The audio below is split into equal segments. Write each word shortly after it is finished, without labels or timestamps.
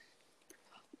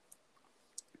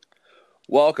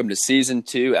Welcome to Season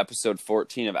 2, Episode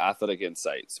 14 of Athletic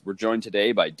Insights. We're joined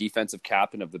today by defensive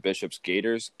captain of the Bishops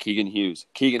Gators, Keegan Hughes.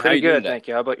 Keegan, how are you doing today? Thank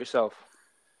you. How about yourself?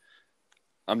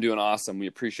 I'm doing awesome. We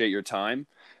appreciate your time.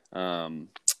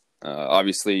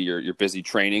 Obviously, you're busy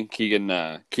training. Keegan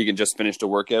just finished a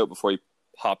workout before he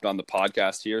hopped on the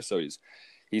podcast here, so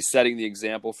he's setting the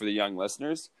example for the young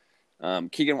listeners.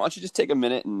 Keegan, why don't you just take a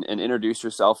minute and introduce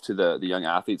yourself to the young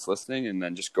athletes listening, and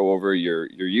then just go over your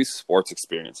youth sports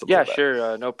experience a little bit. Yeah,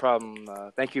 sure. No problem.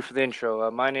 Thank you for the intro.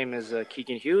 My name is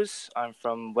Keegan Hughes. I'm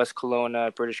from West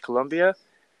Kelowna, British Columbia.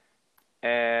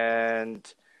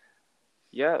 And,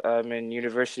 yeah, I'm in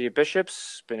University of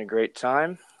Bishops. It's been a great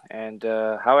time. And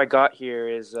how I got here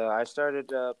is I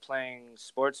started playing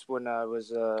sports when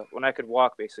I could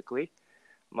walk, basically.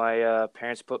 My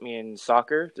parents put me in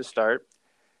soccer to start.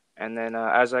 And then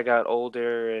as I got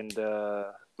older and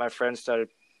my friends started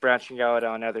branching out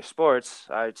on other sports,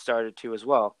 I started to as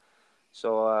well.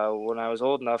 So when I was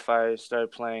old enough, I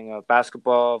started playing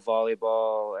basketball,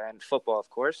 volleyball, and football, of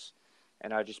course.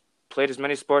 And I just played as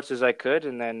many sports as I could.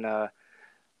 And then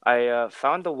I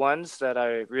found the ones that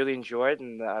I really enjoyed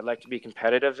and I'd like to be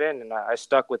competitive in. And I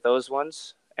stuck with those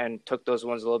ones and took those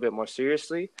ones a little bit more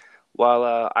seriously.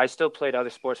 While I still played other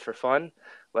sports for fun,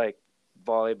 like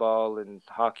volleyball and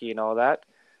hockey and all that.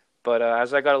 But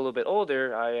as I got a little bit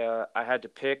older, I had to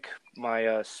pick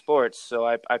my sports. So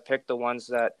I picked the ones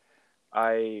that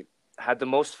I had the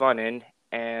most fun in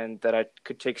and that I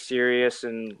could take serious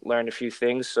and learn a few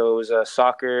things. So it was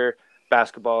soccer,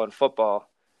 basketball, and football.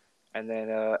 And then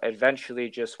eventually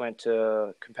just went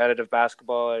to competitive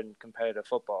basketball and competitive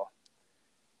football.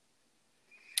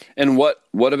 And what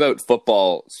about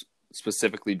football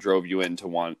specifically drove you into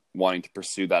wanting to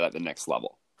pursue that at the next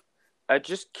level? It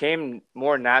just came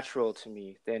more natural to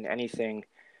me than anything.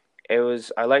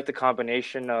 I like the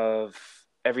combination of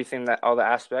everything, that all the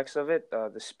aspects of it,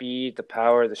 the speed, the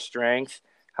power, the strength,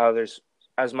 how there's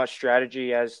as much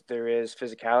strategy as there is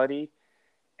physicality.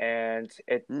 And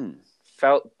it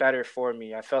felt better for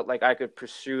me. I felt like I could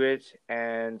pursue it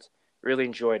and really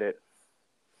enjoyed it.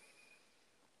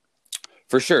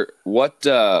 For sure. What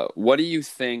do you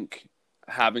think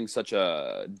having such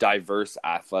a diverse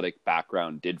athletic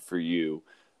background did for you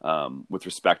with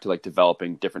respect to like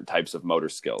developing different types of motor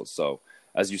skills? So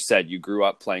as you said, you grew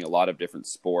up playing a lot of different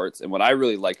sports. And what I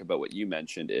really like about what you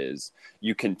mentioned is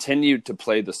you continued to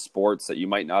play the sports that you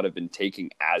might not have been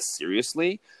taking as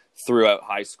seriously throughout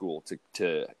high school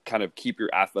to kind of keep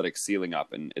your athletic ceiling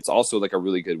up. And it's also like a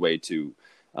really good way to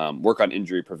work on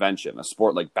injury prevention. A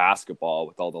sport like basketball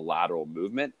with all the lateral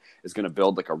movement is going to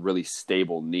build like a really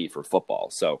stable knee for football.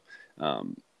 So,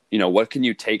 what can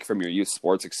you take from your youth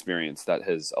sports experience that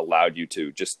has allowed you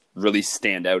to just really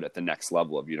stand out at the next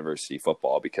level of university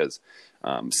football? Because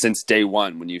since day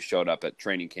one, when you showed up at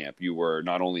training camp, you were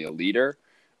not only a leader,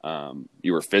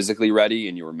 you were physically ready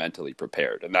and you were mentally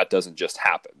prepared. And that doesn't just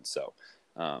happen. So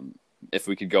if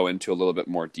we could go into a little bit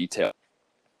more detail.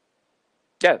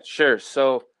 Yeah, sure.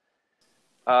 So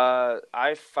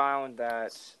I found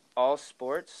that all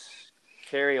sports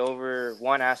carry over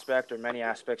one aspect or many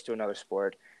aspects to another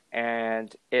sport.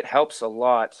 And it helps a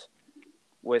lot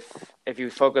if you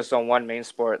focus on one main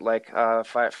sport. Like,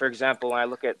 for example, when I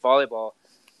look at volleyball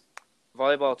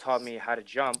taught me how to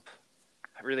jump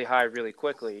really high, really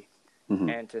quickly,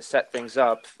 and to set things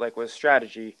up, like with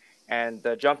strategy. And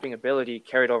the jumping ability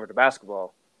carried over to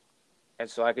basketball. And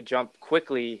so I could jump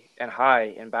quickly and high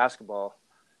in basketball,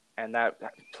 and that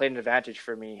played an advantage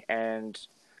for me. And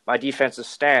my defensive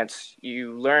stance,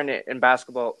 you learn it in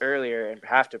basketball earlier and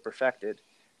have to perfect it.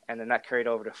 And then that carried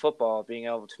over to football, being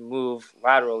able to move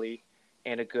laterally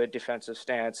in a good defensive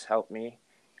stance helped me.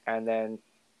 And then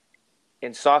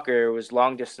in soccer, it was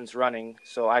long distance running,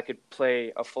 so I could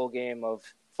play a full game of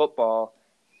football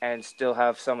and still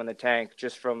have some in the tank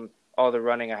just from all the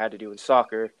running I had to do in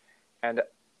soccer. And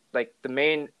like the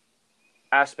main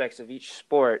aspects of each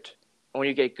sport, when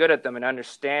you get good at them and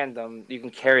understand them, you can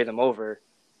carry them over.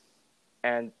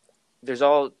 And there's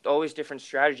always different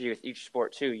strategy with each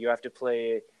sport too. You have to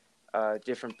play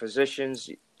different positions.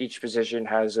 Each position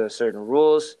has certain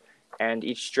rules, and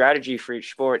each strategy for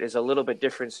each sport is a little bit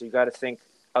different. So you got to think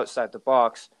outside the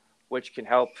box, which can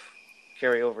help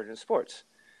carry over to sports.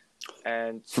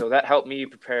 And so that helped me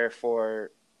prepare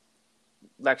for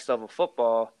next level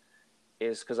football,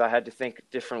 is because I had to think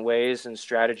different ways and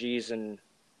strategies and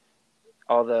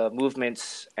all the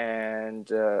movements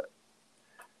and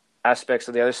aspects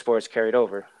of the other sports carried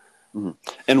over. Mm-hmm.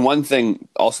 And one thing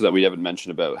also that we haven't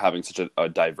mentioned about having such a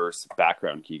diverse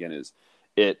background, Keegan, is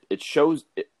it shows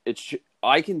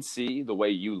I can see the way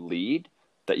you lead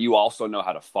that you also know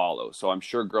how to follow. So I'm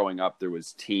sure growing up there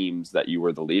was teams that you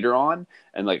were the leader on,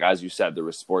 and like as you said, there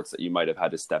were sports that you might have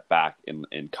had to step back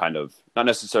and kind of not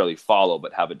necessarily follow,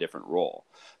 but have a different role.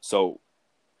 So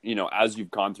as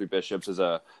you've gone through Bishops as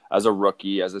a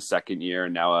rookie, as a second year,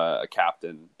 and now a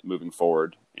captain moving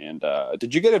forward, and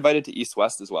did you get invited to East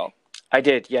West as well? I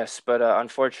did, yes, but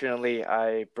unfortunately,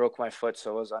 I broke my foot,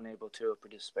 so I was unable to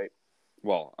participate.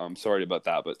 Well, I'm sorry about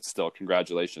that, but still,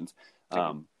 congratulations.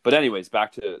 But anyways,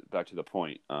 back to the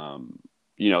point.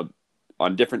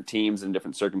 On different teams and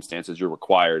different circumstances, you're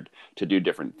required to do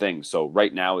different things. So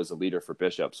right now, as a leader for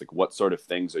Bishops, like what sort of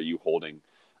things are you holding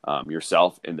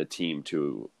yourself and the team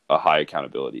to a high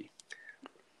accountability?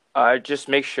 I just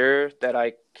make sure that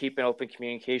I keep an open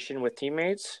communication with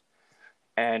teammates,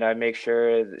 and I make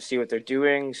sure see what they're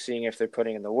doing, seeing if they're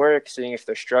putting in the work, seeing if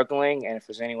they're struggling, and if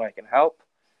there's any way I can help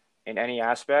in any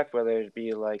aspect, whether it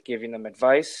be like giving them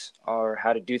advice or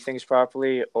how to do things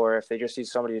properly, or if they just need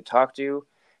somebody to talk to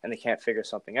and they can't figure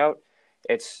something out.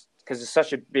 It's because it's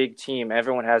such a big team.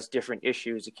 Everyone has different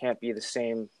issues. It can't be the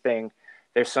same thing.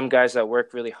 There's some guys that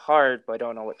work really hard but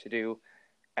don't know what to do.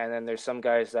 And then there's some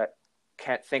guys that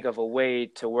can't think of a way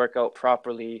to work out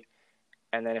properly.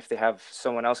 And then if they have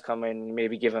someone else come in,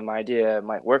 maybe give them an idea, it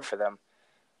might work for them.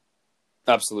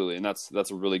 Absolutely, and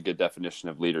that's a really good definition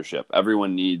of leadership.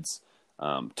 Everyone needs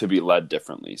to be led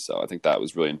differently, so I think that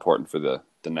was really important for the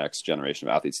next generation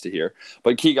of athletes to hear.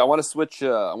 But Keeg, I want to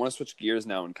switch gears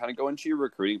now and kind of go into your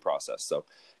recruiting process. So,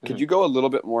 could you go a little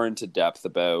bit more into depth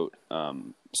about?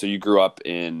 So you grew up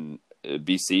in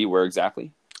BC, where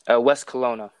exactly? West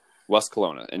Kelowna. West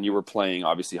Kelowna, and you were playing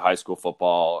obviously high school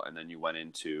football, and then you went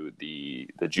into the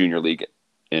junior league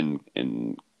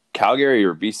in Calgary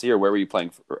or BC, or where were you playing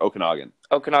for Okanagan?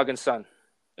 Okanagan Sun.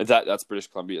 That's British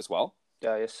Columbia as well?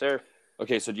 Yes, sir.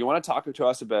 Okay, so do you want to talk to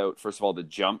us about, first of all, the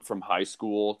jump from high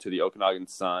school to the Okanagan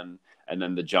Sun, and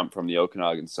then the jump from the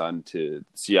Okanagan Sun to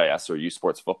CIS or U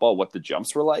Sports Football, what the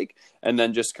jumps were like, and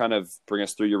then just kind of bring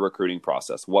us through your recruiting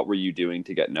process. What were you doing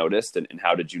to get noticed, and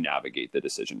how did you navigate the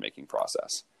decision-making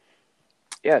process?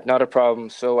 Yeah, not a problem.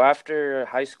 So after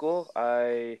high school,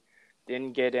 I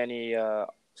didn't get any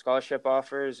scholarship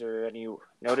offers or any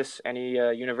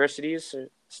universities or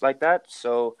like that.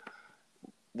 So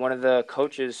one of the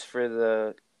coaches for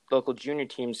the local junior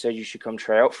team said you should come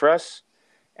try out for us.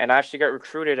 And I actually got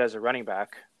recruited as a running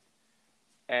back.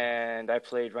 And I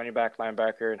played running back,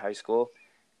 linebacker in high school.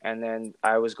 And then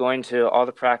I was going to all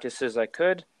the practices I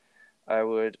could. I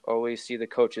would always see the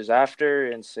coaches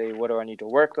after and say, what do I need to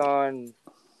work on?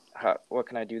 What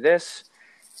can I do this?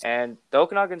 And the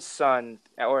Okanagan Sun,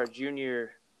 or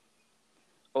junior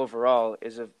overall,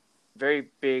 is a very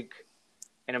big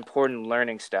and important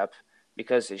learning step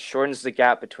because it shortens the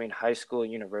gap between high school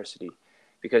and university.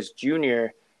 Because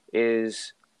junior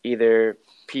is either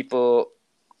people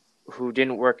who it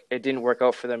didn't work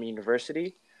out for them in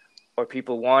university, or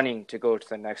people wanting to go to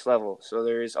the next level. So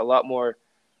there is a lot more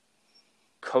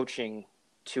coaching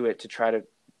to it to try to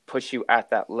push you at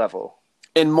that level.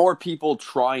 And more people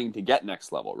trying to get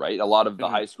next level, right? A lot of the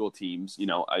high school teams,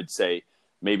 I'd say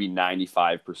maybe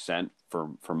 95%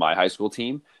 for my high school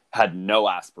team had no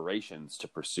aspirations to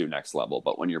pursue next level.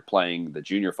 But when you're playing the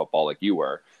junior football like you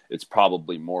were, it's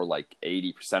probably more like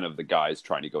 80% of the guys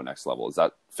trying to go next level. Is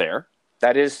that fair?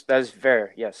 That is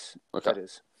fair, yes. Okay. That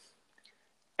is.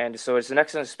 And so it's an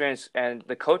excellent experience. And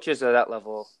the coaches at that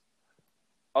level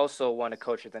also want to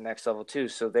coach at the next level too.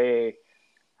 So they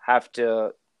have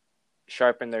to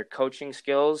sharpen their coaching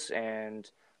skills and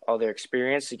all their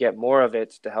experience to get more of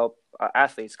it to help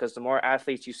athletes, because the more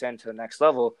athletes you send to the next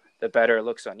level, the better it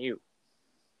looks on you.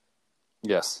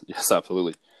 Yes,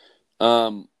 absolutely.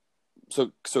 So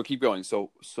keep going.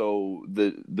 So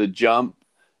the jump,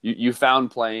 you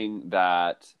found playing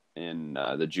that in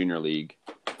the junior league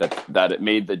that it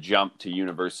made the jump to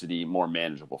university more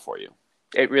manageable for you.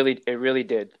 It really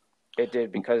did. It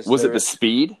did, because was it the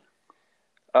speed?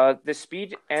 The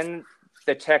speed and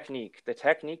the technique. The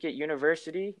technique at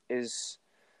university is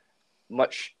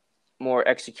much more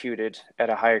executed at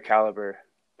a higher caliber,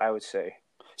 I would say.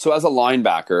 So as a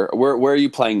linebacker, where are you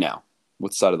playing now?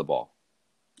 What side of the ball?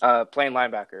 Playing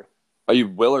linebacker. Are you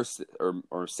Will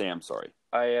or Sam? Sorry.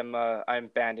 I'm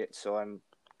bandit, so I'm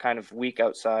kind of weak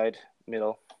outside,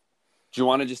 middle. Do you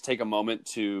want to just take a moment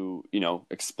to,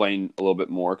 explain a little bit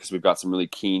more, because we've got some really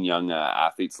keen young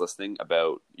athletes listening,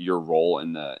 about your role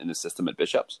in the system at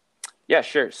Bishops? Yeah,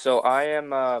 sure. So I'm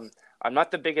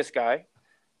not the biggest guy.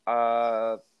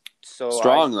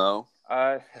 Strong though.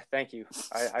 Thank you.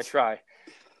 I try.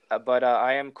 But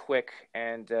I am quick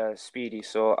and speedy,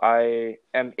 so I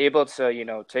am able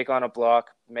to, take on a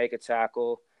block, make a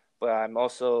tackle, but I'm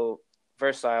also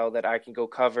versatile that I can go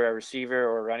cover a receiver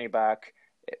or a running back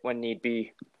when need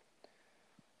be.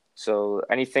 So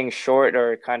anything short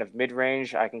or kind of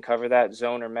mid-range, I can cover that,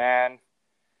 zone or man.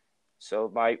 So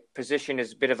my position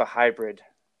is a bit of a hybrid.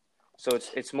 So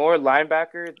it's more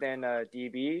linebacker than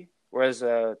DB, whereas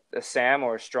a Sam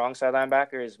or a strong side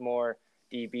linebacker is more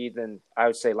DB than, I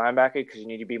would say, linebacker, because you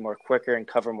need to be more quicker and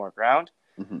cover more ground.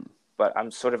 Mm-hmm. But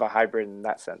I'm sort of a hybrid in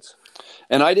that sense.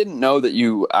 And I didn't know that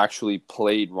you actually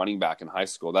played running back in high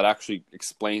school. That actually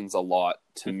explains a lot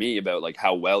to me about like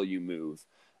how well you move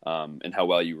and how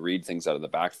well you read things out of the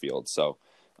backfield. So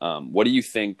what do you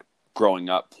think growing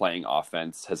up playing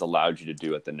offense has allowed you to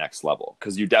do at the next level?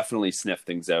 Because you definitely sniff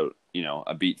things out,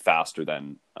 a beat faster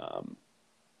than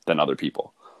other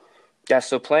people. Yeah,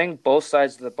 so playing both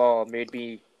sides of the ball made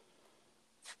me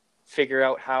figure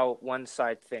out how one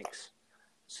side thinks.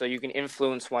 So you can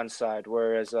influence one side,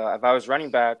 whereas if I was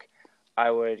running back,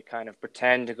 I would kind of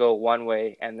pretend to go one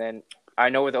way, and then I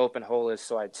know where the open hole is,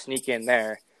 so I'd sneak in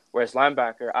there. Whereas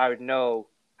linebacker, I would know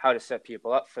how to set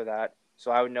people up for that,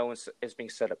 so I would know when it's being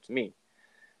set up to me.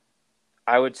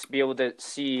 I would be able to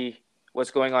see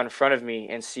what's going on in front of me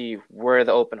and see where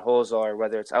the open holes are,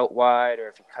 whether it's out wide or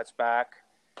if it cuts back.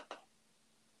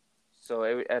 So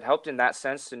it helped in that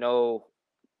sense to know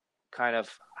kind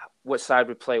of what side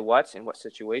would play what in what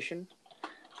situation.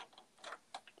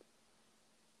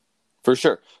 For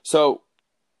sure. So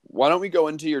why don't we go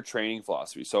into your training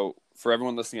philosophy? So for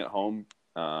everyone listening at home,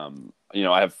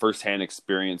 I have firsthand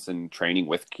experience in training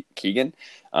with Keegan,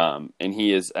 and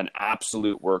he is an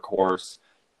absolute workhorse.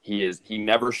 He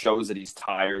never shows that he's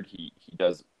tired. He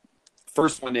does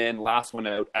first one in, last one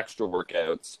out, extra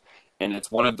workouts. And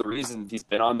it's one of the reasons he's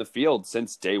been on the field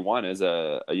since day one as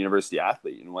a university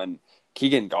athlete. And when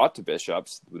Keegan got to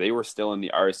Bishops, they were still in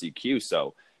the RSEQ.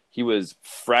 So he was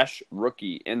fresh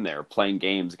rookie in there playing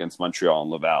games against Montreal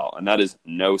and Laval. And that is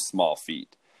no small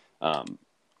feat.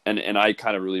 And I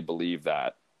kind of really believe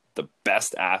that the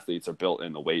best athletes are built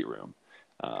in the weight room,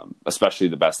 especially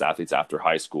the best athletes after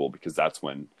high school, because that's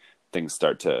when things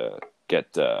start to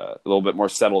get a little bit more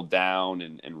settled down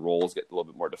and roles get a little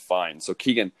bit more defined. So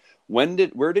Keegan,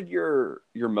 where did your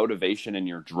motivation and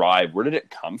your drive, where did it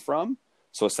come from?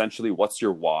 So essentially, what's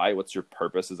your why? What's your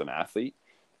purpose as an athlete?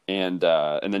 And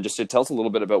then just tell us a little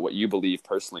bit about what you believe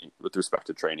personally with respect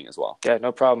to training as well. Yeah,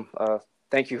 no problem.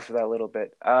 Thank you for that little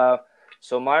bit.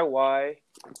 So my why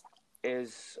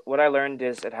is, what I learned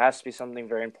is it has to be something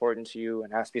very important to you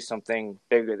and has to be something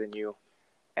bigger than you.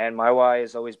 And my why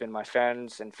has always been my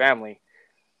friends and family,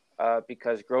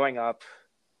 because growing up,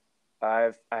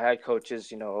 I had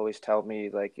coaches, always tell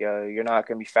me like, you're not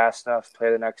going to be fast enough to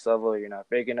play the next level. You're not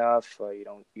big enough. You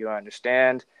don't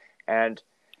understand. And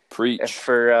Preach.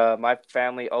 For my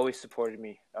family, always supported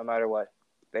me no matter what.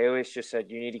 They always just said,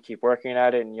 you need to keep working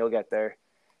at it and you'll get there.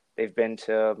 They've been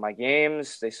to my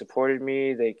games. They supported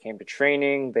me. They came to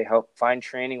training. They helped find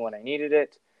training when I needed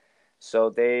it. So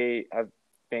they have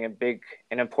been a big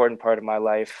and important part of my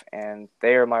life, and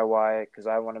they are my why, because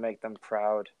I want to make them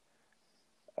proud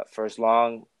for as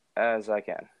long as I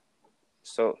can.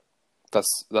 So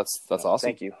that's awesome.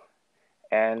 Thank you.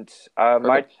 And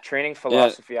my training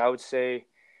philosophy, I would say,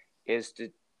 is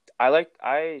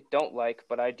I don't like,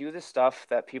 but I do the stuff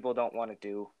that people don't want to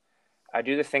do. I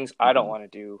do the things I don't want to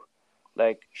do,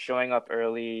 like showing up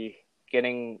early,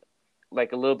 getting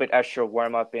like a little bit extra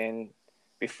warm up in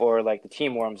before like the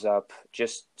team warms up,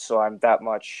 just so I'm that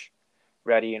much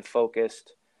ready and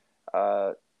focused.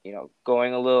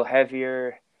 Going a little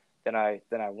heavier than I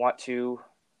want to,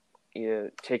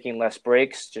 taking less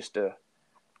breaks just to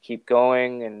keep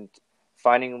going, and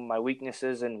finding my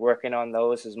weaknesses and working on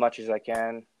those as much as I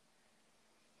can.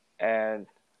 And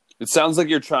it sounds like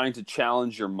you're trying to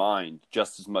challenge your mind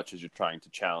just as much as you're trying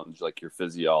to challenge like your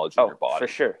physiology and your body. For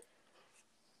sure.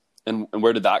 And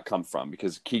where did that come from?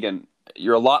 Because Keegan,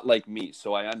 you're a lot like me,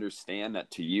 so I understand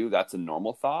that to you that's a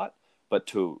normal thought, but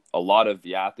to a lot of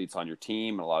the athletes on your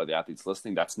team and a lot of the athletes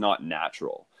listening, that's not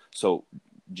natural. So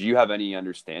do you have any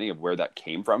understanding of where that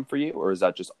came from for you, or has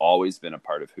that just always been a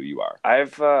part of who you are?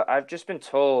 I've just been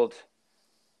told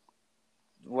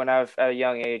when I was at a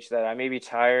young age that I may be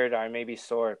tired, I may be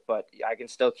sore, but I can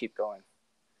still keep going.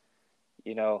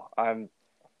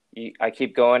 I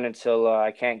keep going until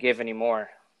I can't give anymore.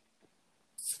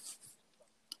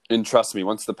 And trust me,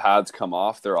 once the pads come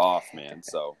off, they're off, man.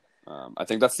 So I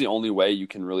think that's the only way you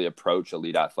can really approach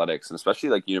elite athletics, and especially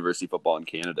like university football in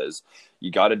Canada, is you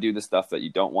got to do the stuff that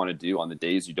you don't want to do on the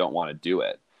days you don't want to do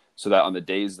it, so that on the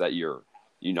days that you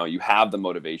have the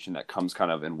motivation that comes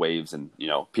kind of in waves and,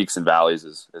 peaks and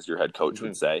valleys, as your head coach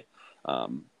would say,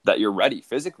 that you're ready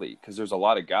physically. Because there's a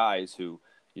lot of guys who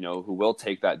who will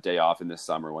take that day off in the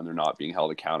summer when they're not being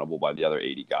held accountable by the other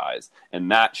 80 guys.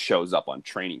 And that shows up on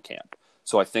training camp.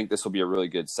 So I think this will be a really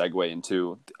good segue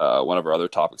into one of our other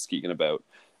topics, Keegan, about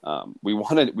we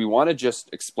want to just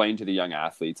explain to the young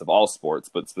athletes of all sports,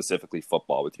 but specifically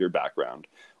football with your background,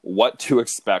 what to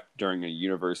expect during a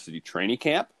university training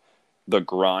camp, the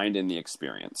grind and the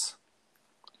experience.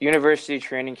 University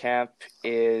training camp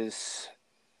is,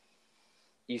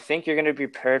 you think you're going to be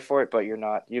prepared for it, but you're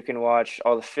not. You can watch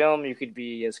all the film. You could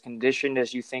be as conditioned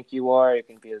as you think you are. You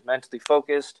can be as mentally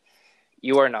focused.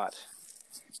 You are not.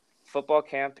 Football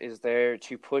camp is there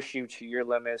to push you to your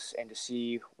limits and to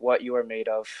see what you are made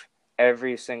of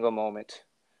every single moment.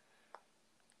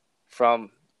 From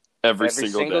every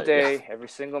single day, yeah. Every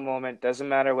single moment. Doesn't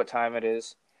matter what time it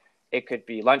is. It could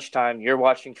be lunchtime. You're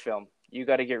watching film. You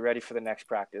got to get ready for the next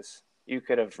practice. You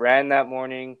could have ran that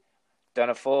morning, done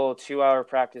a full 2-hour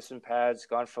practice in pads,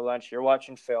 gone for lunch. You're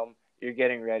watching film. You're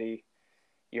getting ready.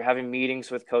 You're having meetings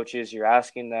with coaches. You're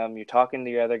asking them. You're talking to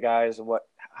the other guys what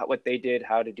they did,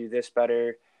 how to do this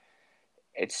better.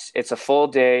 It's a full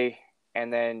day,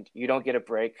 and then you don't get a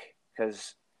break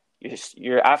because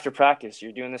you're after practice.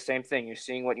 You're doing the same thing. You're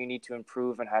seeing what you need to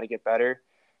improve and how to get better,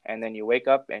 and then you wake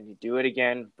up and you do it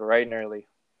again bright and early.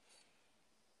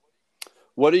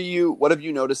 What have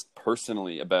you noticed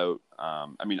personally about,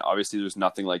 obviously there's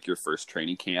nothing like your first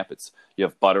training camp. You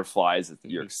have butterflies,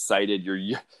 you're excited,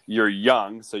 you're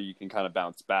young, so you can kind of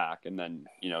bounce back. And then,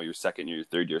 your second year, your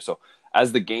third year. So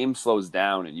as the game slows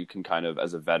down and you can kind of,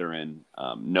 as a veteran,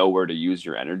 know where to use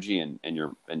your energy and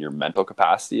your mental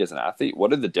capacity as an athlete,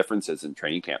 what are the differences in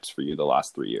training camps for you the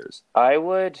last 3 years? I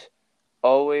would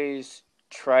always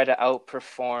try to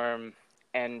outperform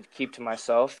and keep to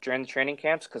myself during the training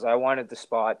camps because I wanted the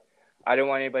spot. I didn't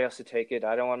want anybody else to take it.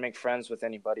 I don't want to make friends with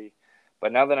anybody.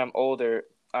 But now that I'm older,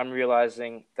 I'm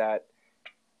realizing that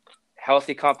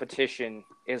healthy competition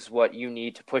is what you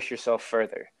need to push yourself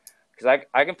further. Because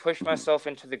I can push myself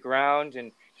into the ground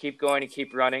and keep going and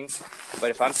keep running.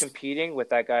 But if I'm competing with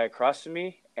that guy across from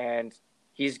me and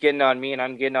he's getting on me and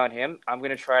I'm getting on him, I'm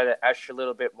going to try that extra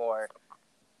little bit more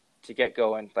to get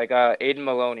going. Like Aiden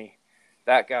Maloney,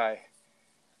 that guy.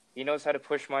 He knows how to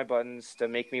push my buttons to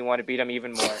make me want to beat him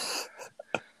even more.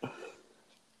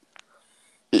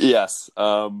 Yes.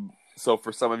 So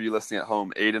for some of you listening at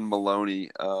home, Aiden Maloney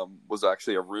was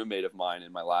actually a roommate of mine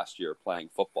in my last year playing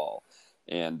football.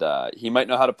 And he might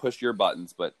know how to push your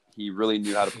buttons, but he really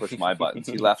knew how to push my buttons.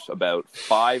 He left about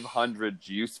 500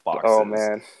 juice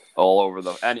boxes all over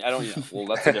the – and I don't – well,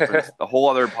 that's a whole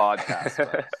other podcast.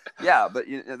 But, yeah, but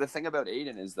the thing about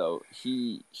Aiden is, though,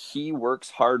 he works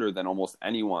harder than almost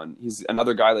anyone. He's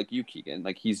another guy like you, Keegan.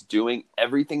 Like, he's doing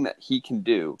everything that he can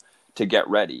do to get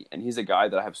ready. And he's a guy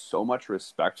that I have so much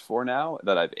respect for now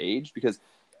that I've aged because –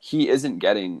 he isn't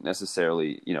getting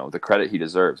necessarily, the credit he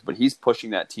deserves, but he's pushing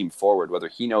that team forward, whether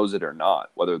he knows it or not,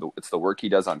 whether it's the work he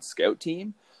does on scout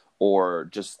team or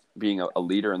just being a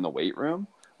leader in the weight room.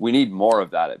 We need more of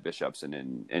that at Bishops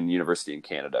and in University in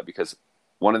Canada, because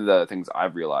one of the things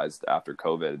I've realized after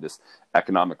COVID, this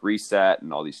economic reset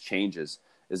and all these changes,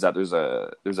 is that there's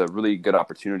a really good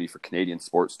opportunity for Canadian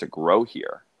sports to grow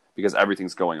here because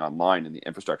everything's going online and the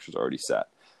infrastructure is already set.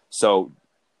 So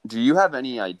do you have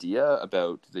any idea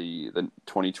about the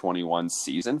 2021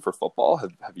 season for football?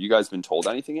 Have you guys been told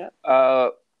anything yet?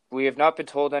 We have not been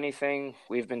told anything.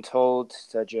 We've been told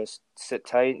to just sit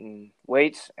tight and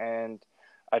wait. And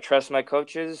I trust my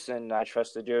coaches, and I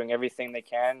trust they're doing everything they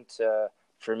can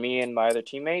for me and my other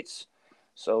teammates.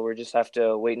 So we just have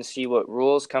to wait and see what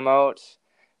rules come out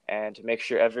and to make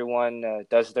sure everyone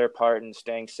does their part in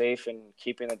staying safe and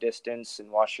keeping the distance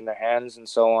and washing their hands and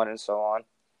so on and so on.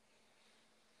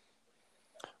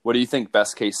 What do you think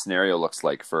best case scenario looks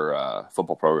like for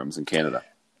football programs in Canada?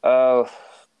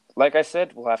 Like I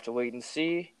said, we'll have to wait and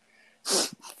see.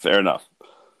 Fair enough.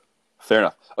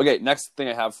 Okay, next thing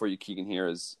I have for you, Keegan, here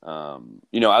is,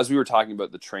 as we were talking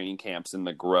about the training camps and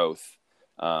the growth,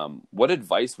 what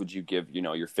advice would you give,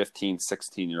 your 15,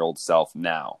 16-year-old self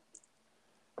now?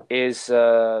 Is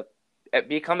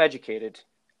become educated.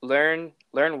 Learn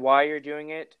why you're doing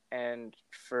it and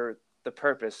for the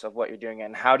purpose of what you're doing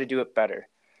and how to do it better.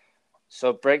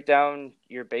 So break down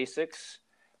your basics,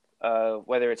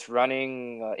 whether it's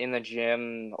running in the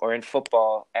gym or in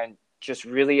football, and just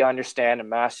really understand and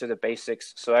master the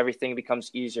basics so everything becomes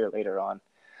easier later on.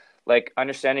 Like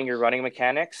understanding your running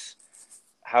mechanics,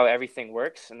 how everything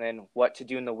works, and then what to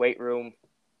do in the weight room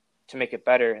to make it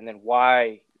better, and then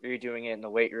why you're doing it in the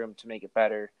weight room to make it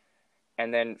better.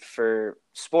 And then for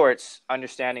sports,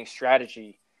 understanding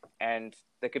strategy and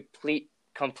the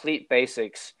complete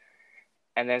basics,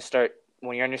 and then start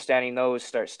when you're understanding those,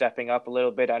 start stepping up a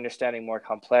little bit, understanding more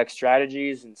complex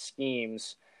strategies and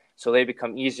schemes, so they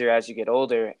become easier as you get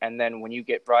older. And then when you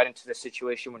get brought into the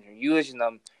situation when you're using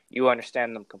them, you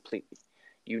understand them completely.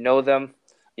 You know them.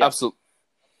 Yep.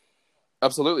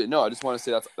 Absolutely. No, I just want to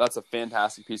say that's a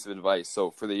fantastic piece of advice.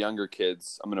 So for the younger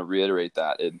kids, I'm going to reiterate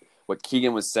that. What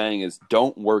Keegan was saying is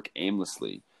don't work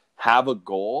aimlessly. Have a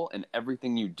goal, and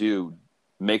everything you do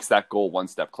makes that goal one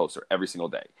step closer every single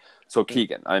day. So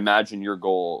Keegan, I imagine your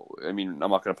goal, I mean, I'm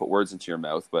not going to put words into your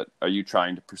mouth, but are you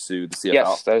trying to pursue the CFL?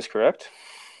 Yes, that is correct.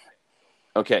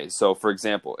 Okay, so for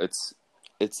example, it's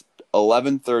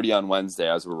 11:30 on Wednesday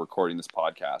as we're recording this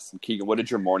podcast. And Keegan, what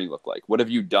did your morning look like? What have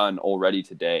you done already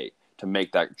today to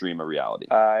make that dream a reality?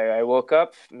 I woke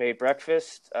up, made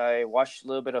breakfast. I watched a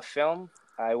little bit of film.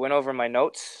 I went over my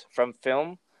notes from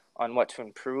film on what to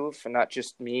improve, and not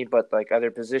just me, but like other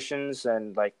positions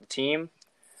and like the team.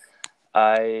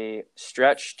 I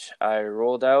stretched. I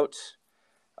rolled out.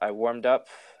 I warmed up.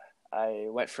 I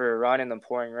went for a run in the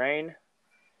pouring rain,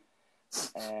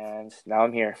 and now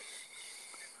I'm here.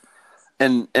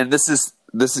 And this is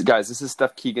guys, this is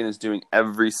stuff Keegan is doing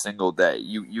every single day.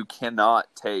 You cannot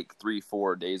take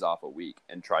 3-4 days off a week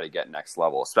and try to get next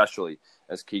level, especially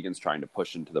as Keegan's trying to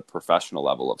push into the professional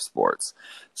level of sports.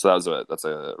 So that's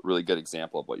a really good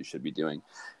example of what you should be doing.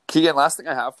 Keegan, last thing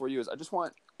I have for you is I just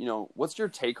want, what's your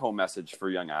take home message for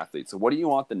young athletes? So what do you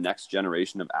want the next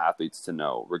generation of athletes to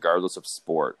know, regardless of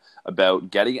sport, about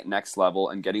getting it next level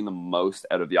and getting the most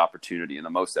out of the opportunity and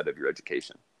the most out of your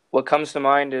education? What comes to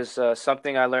mind is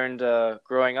something I learned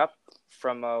growing up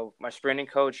from my sprinting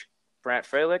coach, Brant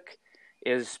Freilich,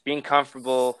 is being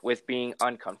comfortable with being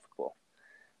uncomfortable.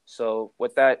 So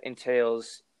what that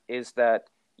entails is that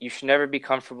you should never be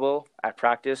comfortable at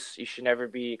practice. You should never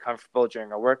be comfortable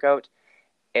during a workout.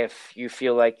 If you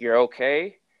feel like you're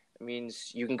okay, it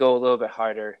means you can go a little bit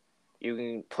harder. You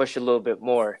can push a little bit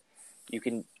more. You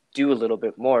can do a little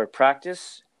bit more.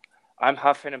 Practice, I'm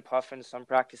huffing and puffing. Some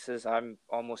practices, I'm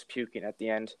almost puking at the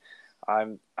end.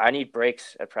 I need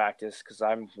breaks at practice because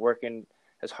I'm working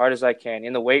as hard as I can.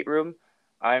 In the weight room,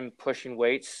 I'm pushing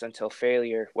weights until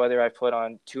failure, whether I put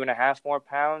on 2.5 more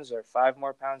pounds or 5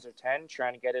 more pounds or 10,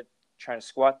 trying to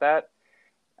squat that.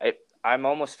 I'm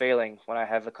almost failing when I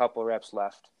have a couple reps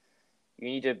left. You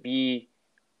need to be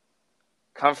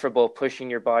comfortable pushing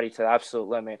your body to the absolute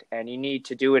limit, and you need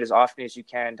to do it as often as you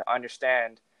can to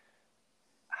understand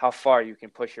how far you can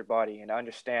push your body and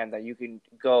understand that you can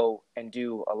go and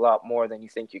do a lot more than you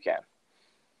think you can.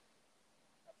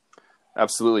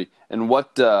 Absolutely. And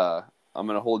what I'm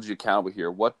going to hold you accountable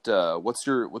here. What's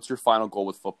your final goal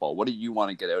with football? What do you want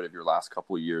to get out of your last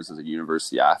couple of years as a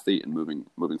university athlete and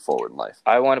moving forward in life?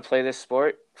 I want to play this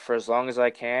sport for as long as I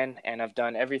can, and I've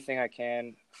done everything I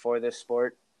can for this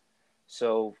sport.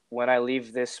 So when I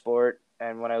leave this sport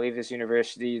and when I leave this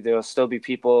university, there'll still be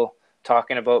people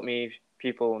talking about me.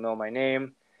 People will know my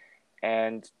name,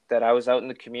 and that I was out in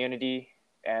the community,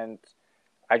 and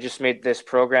I just made this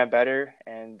program better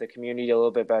and the community a little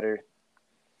bit better.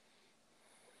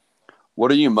 What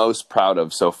are you most proud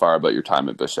of so far about your time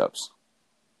at Bishops?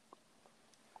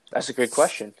 That's a good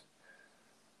question.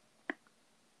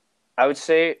 I would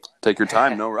say... Take your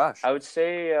time, no rush. I would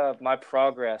say my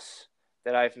progress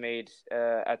that I've made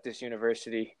at this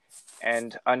university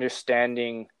and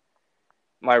understanding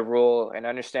my role and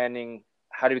understanding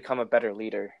how to become a better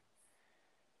leader.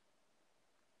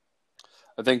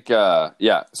 I think,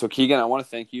 So Keegan, I want to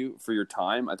thank you for your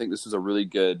time. I think this was a really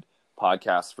good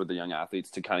podcast for the young athletes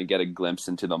to kind of get a glimpse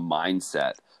into the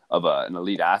mindset of an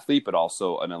elite athlete, but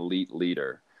also an elite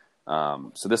leader.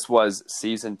 So this was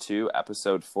season 2,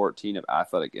 episode 14 of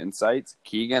Athletic Insights.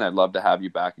 Keegan, I'd love to have you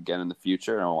back again in the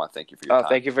future, and I want to thank you for your time.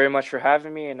 Thank you very much for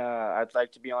having me, and I'd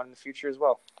like to be on in the future as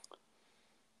well.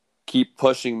 Keep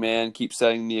pushing, man. Keep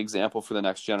setting the example for the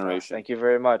next generation. Thank you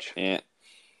very much. And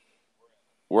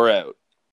we're out.